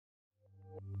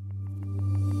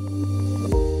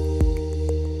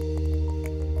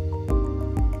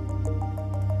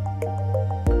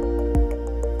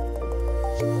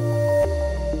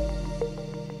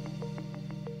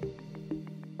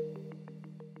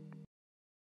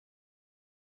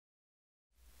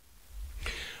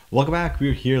Welcome back.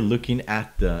 We're here looking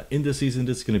at the indices, and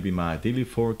this is going to be my daily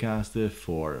forecast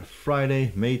for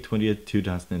Friday, May 20th,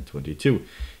 2022.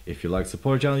 If you like to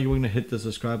support the channel, you're going to hit the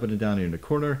subscribe button down here in the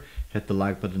corner, hit the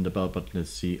like button, the bell button to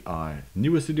see our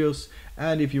newest videos,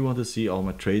 and if you want to see all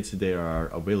my trades, they are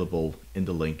available in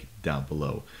the link down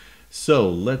below. So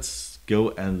let's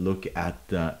go and look at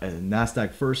the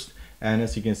Nasdaq first. And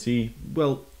as you can see,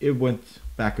 well, it went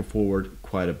back and forward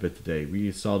quite a bit today.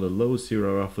 We saw the lows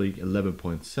here roughly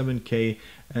 11.7k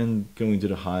and going to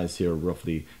the highs here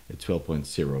roughly at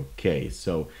 12.0k.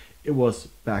 So it was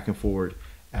back and forward,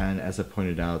 and as I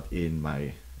pointed out in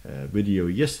my video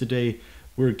yesterday,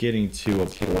 we're getting to a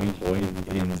point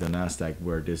in the Nasdaq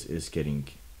where this is getting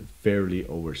fairly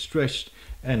overstretched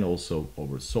and also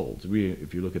oversold.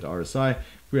 If you look at the RSI,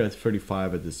 we're at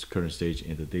 35 at this current stage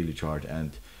in the daily chart,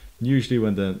 and usually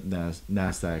when the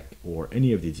Nasdaq or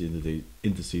any of these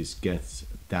indices gets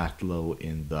that low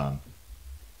in the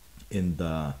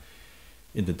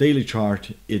daily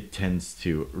chart, it tends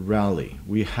to rally.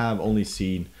 We have only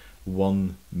seen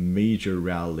one major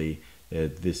rally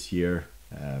this year,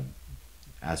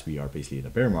 as we are basically in a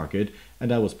bear market,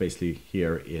 and that was basically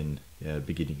here in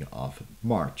beginning of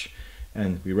March.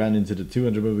 And we ran into the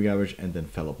 200 moving average and then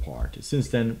fell apart. Since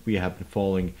then we have been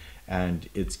falling, and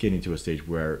it's getting to a stage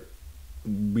where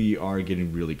we are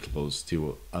getting really close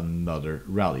to another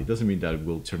rally. It doesn't mean that it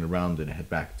will turn around and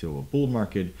head back to a bull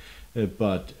market,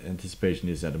 but anticipation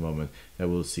is at the moment that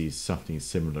we'll see something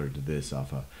similar to this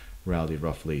of a rally,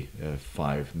 roughly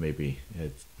 5, maybe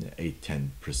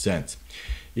 8-10%.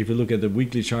 If you look at the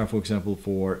weekly chart, for example,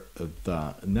 for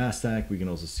the Nasdaq, we can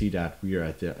also see that we are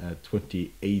at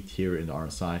 28 here in the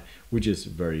RSI, which is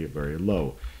very, very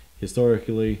low.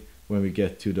 Historically, when we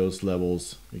get to those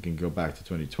levels, we can go back to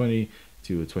 2020,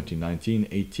 to 2019,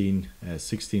 18,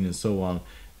 16, and so on.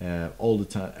 All the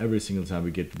time, every single time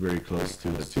we get very close to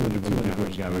the 200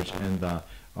 moving average and the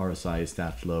RSI is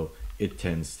that low, it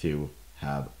tends to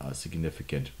have a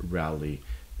significant rally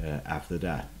after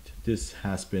that. This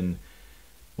has been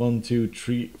 1, 2,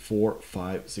 3, 4,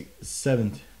 5, 6,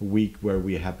 7th week where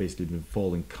we have basically been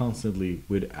falling constantly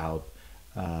without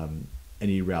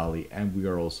any rally, and we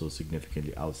are also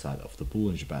significantly outside of the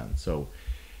Bollinger Band. So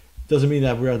doesn't mean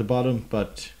that we're at the bottom,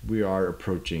 but we are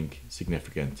approaching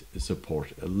significant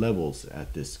support levels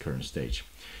at this current stage.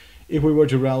 If we were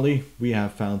to rally, we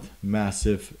have found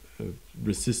massive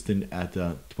resistance at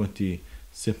the 20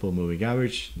 simple moving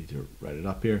average. Need to write it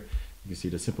up here. You can see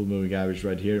the simple moving average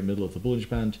right here, middle of the Bollinger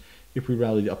Band. If we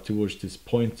rally up towards this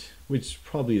point, which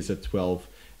probably is at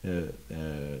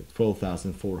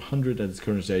 12,400 at this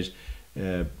current stage,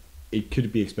 it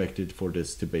could be expected for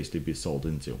this to basically be sold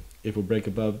into. If we break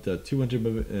above the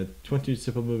 20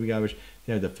 simple moving average,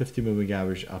 you have the 50 moving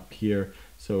average up here,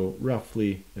 so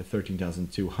roughly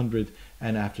 13,200,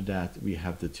 and after that we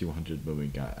have the 200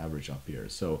 moving average up here.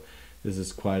 So this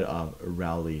is quite a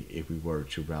rally if we were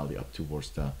to rally up towards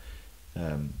the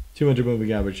 200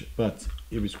 moving average, but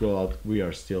if we scroll out, we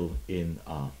are still in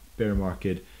a bear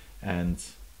market, and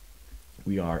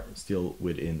we are still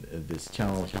within this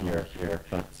channel here,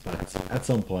 but at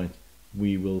some point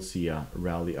we will see a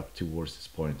rally up towards this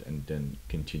point and then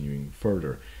continuing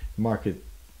further. Market,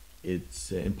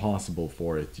 it's impossible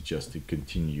for it to just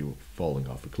continue falling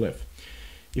off a cliff.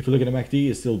 If you look at the MACD,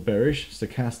 it's still bearish,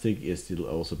 stochastic is still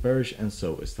also bearish, and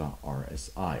so is the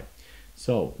RSI.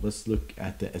 So let's look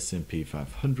at the S&P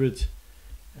 500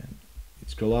 and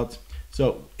scroll out.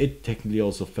 So it technically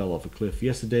also fell off a cliff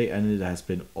yesterday, and it has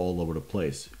been all over the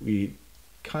place. We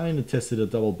kind of tested a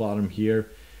double bottom here.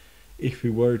 If we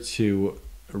were to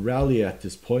rally at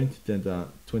this point, then the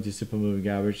 20 simple moving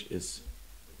average is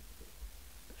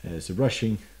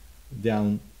rushing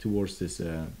down towards this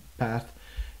path.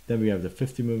 Then we have the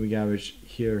 50 moving average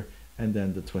here, and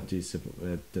then the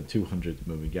 200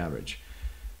 moving average.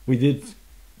 We did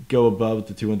go above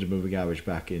the 200 moving average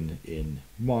back in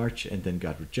March and then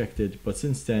got rejected, but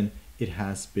since then it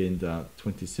has been the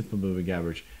 20 simple moving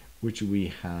average which we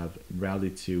have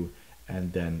rallied to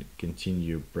and then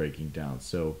continue breaking down.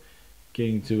 So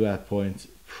getting to that point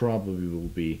probably will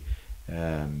be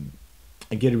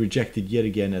getting rejected yet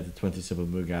again at the 20 simple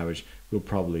moving average. Will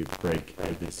probably break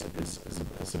this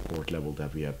support level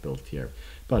that we have built here,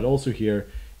 but also here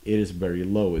it is very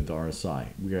low in the RSI.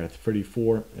 We are at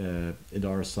 34 in the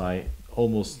RSI,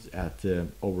 almost at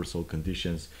oversold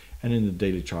conditions, and in the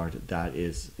daily chart that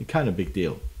is a kind of big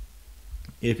deal.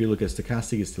 If you look at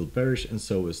stochastic, it's still bearish, and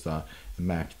so is the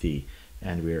MACD,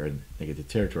 and we are in negative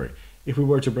territory. If we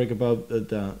were to break above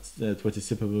the 20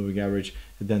 simple moving average,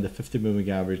 then the 50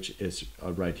 moving average is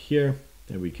right here,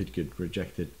 then we could get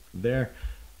rejected there.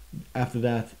 After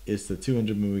that is the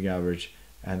 200 moving average,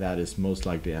 and that is most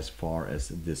likely as far as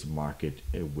this market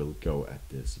will go at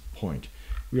this point.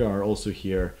 We are also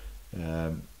here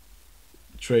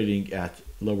trading at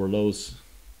lower lows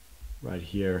right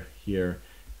here, here,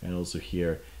 and also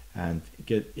here, and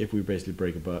if we basically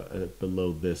break above,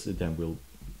 below this, then we'll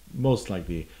most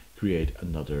likely create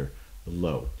another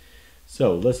low.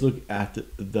 So let's look at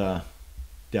the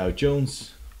Dow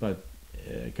Jones, but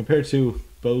compared to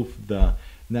both the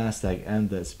Nasdaq and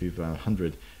the S&P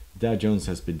 500, Dow Jones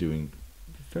has been doing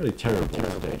fairly terrible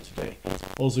today.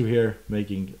 Also here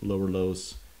making lower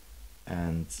lows,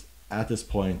 and at this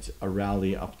point a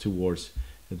rally up towards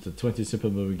the 20 simple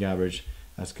moving average.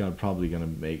 That's probably going to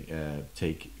make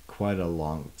take quite a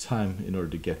long time in order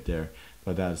to get there,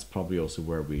 but that's probably also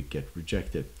where we get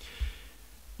rejected.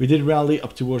 We did rally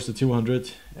up towards the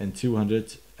 200 and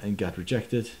 200 and got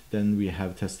rejected. Then we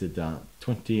have tested the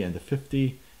 20 and the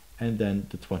 50, and then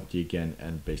the 20 again,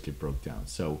 and basically broke down.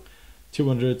 So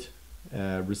 200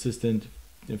 resistant,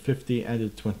 50 and the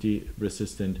 20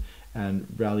 resistant, and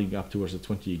rallying up towards the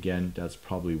 20 again. That's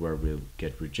probably where we'll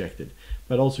get rejected.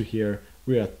 But also here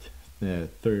we're at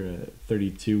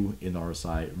 32 in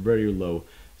RSI, very low.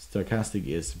 Stochastic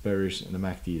is bearish and the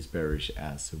MACD is bearish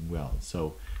as well.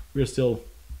 So we're still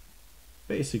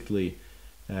basically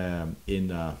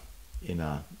in a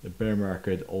bear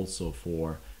market also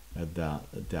for the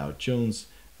Dow Jones,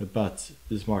 but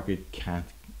this market can't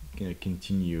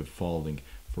continue falling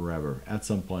forever. At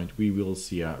some point we will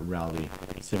see a rally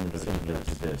similar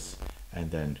to this and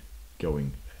then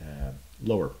going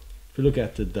lower. If you look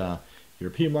at the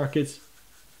European markets,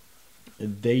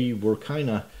 they were kind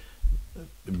of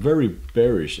very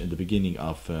bearish in the beginning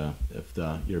of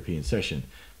the European session,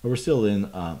 but we're still in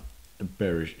a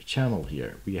bearish channel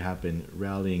here. We have been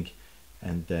rallying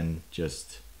and then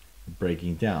just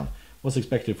breaking down. Was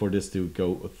expected for this to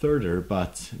go further,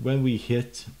 but when we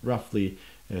hit roughly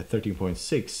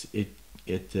 13.6,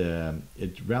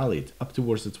 it rallied up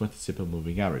towards the 20 simple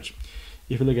moving average.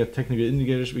 If you look at technical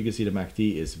indicators, we can see the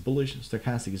MACD is bullish,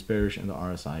 stochastic is bearish, and the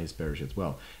RSI is bearish as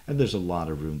well. And there's a lot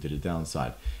of room to the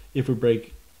downside. If we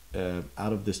break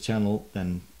out of this channel,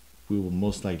 then we will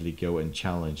most likely go and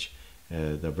challenge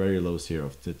the very lows here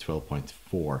of the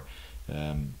 12.4.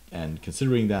 And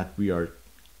considering that we are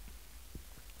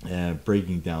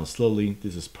breaking down slowly,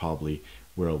 this is probably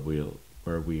where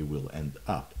we will end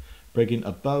up. Breaking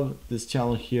above this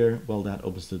channel here, well, that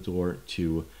opens the door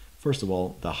to, first of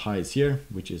all, the highs here,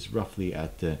 which is roughly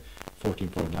at the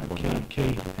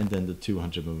 14.9k, and then the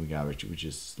 200 moving average, which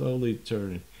is slowly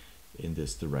turning in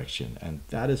this direction. And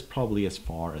that is probably as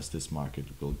far as this market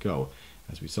will go.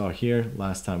 As we saw here,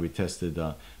 last time we tested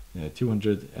the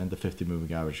 200 and the 50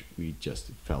 moving average, we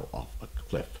just fell off a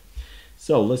cliff.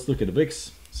 So let's look at the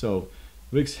VIX. So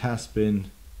VIX has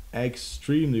been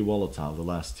extremely volatile the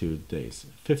last 2 days.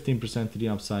 15% to the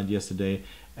upside yesterday,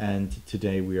 and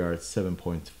today we are at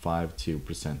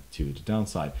 7.52% to the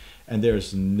downside. And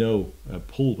there's no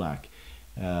pullback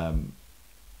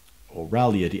or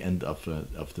rally at the end of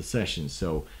the session.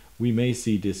 So we may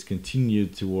see this continue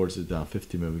towards the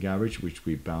 50 moving average, which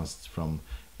we bounced from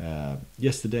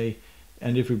yesterday.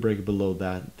 And if we break below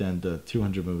that, then the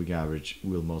 200 moving average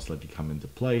will most likely come into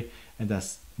play, and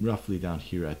that's roughly down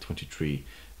here at 23.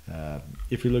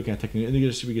 If we look at technical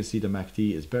indicators, we can see the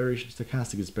MACD is bearish,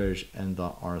 stochastic is bearish, and the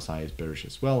RSI is bearish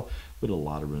as well, with a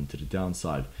lot of room to the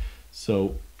downside.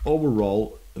 So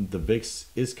overall, the VIX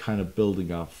is kind of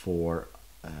building up for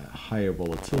higher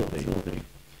volatility.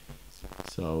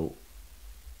 So,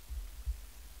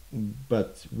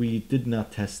 but we did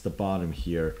not test the bottom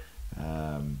here.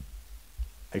 I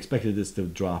expected this to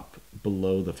drop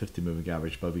below the 50 moving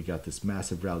average, but we got this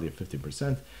massive rally of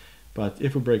 15%. But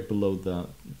if we break below the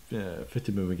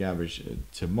 50 moving average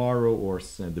tomorrow or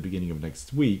the beginning of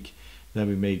next week, then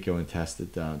we may go and test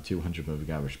the 200 moving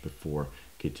average before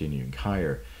continuing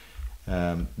higher.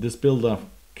 This build-up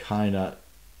kind of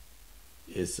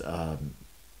is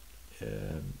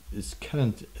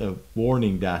kind of a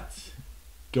warning that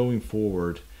going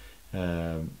forward,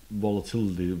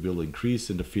 volatility will increase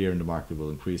and the fear in the market will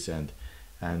increase, and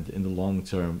in the long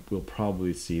term we'll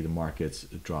probably see the markets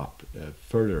drop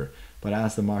further. But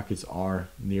as the markets are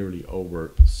nearly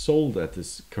oversold at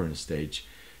this current stage,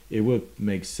 it would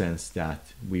make sense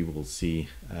that we will see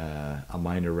a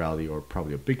minor rally or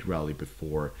probably a big rally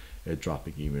before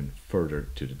dropping even further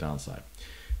to the downside.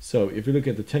 So if you look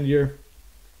at the 10-year,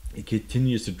 it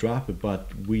continues to drop,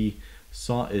 but we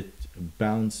saw it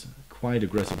bounce quite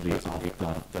aggressively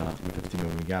off the 50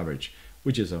 moving average,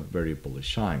 which is a very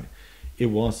bullish sign. It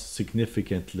was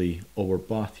significantly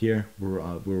overbought here. We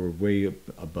were way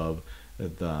above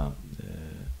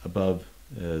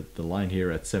the line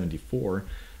here at 74,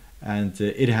 and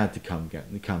it had to come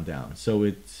down. So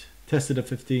it tested a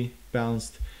 50,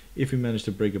 bounced. If we manage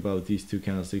to break above these two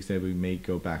candlesticks, then we may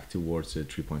go back towards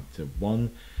 3.1.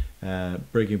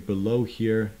 Breaking below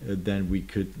here, then we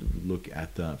could look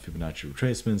at the Fibonacci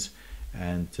retracements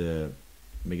and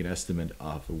make an estimate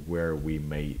of where we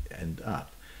may end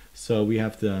up. So we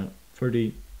have the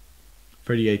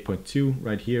 38.2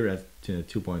 right here at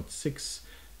 2.6.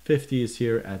 50 is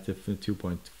here at the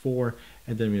 2.4,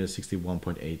 and then we have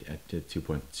 61.8 at the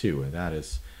 2.2, and that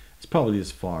is it's probably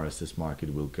as far as this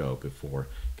market will go before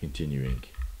continuing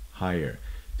higher.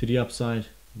 To the upside,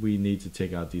 we need to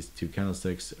take out these two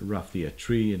candlesticks roughly at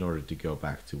 3 in order to go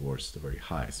back towards the very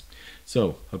highs.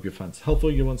 So hope you found this helpful.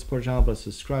 You want to support the channel by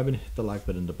subscribing, hit the like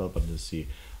button and the bell button to see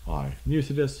our new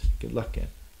to this. Good luck and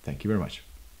thank you very much.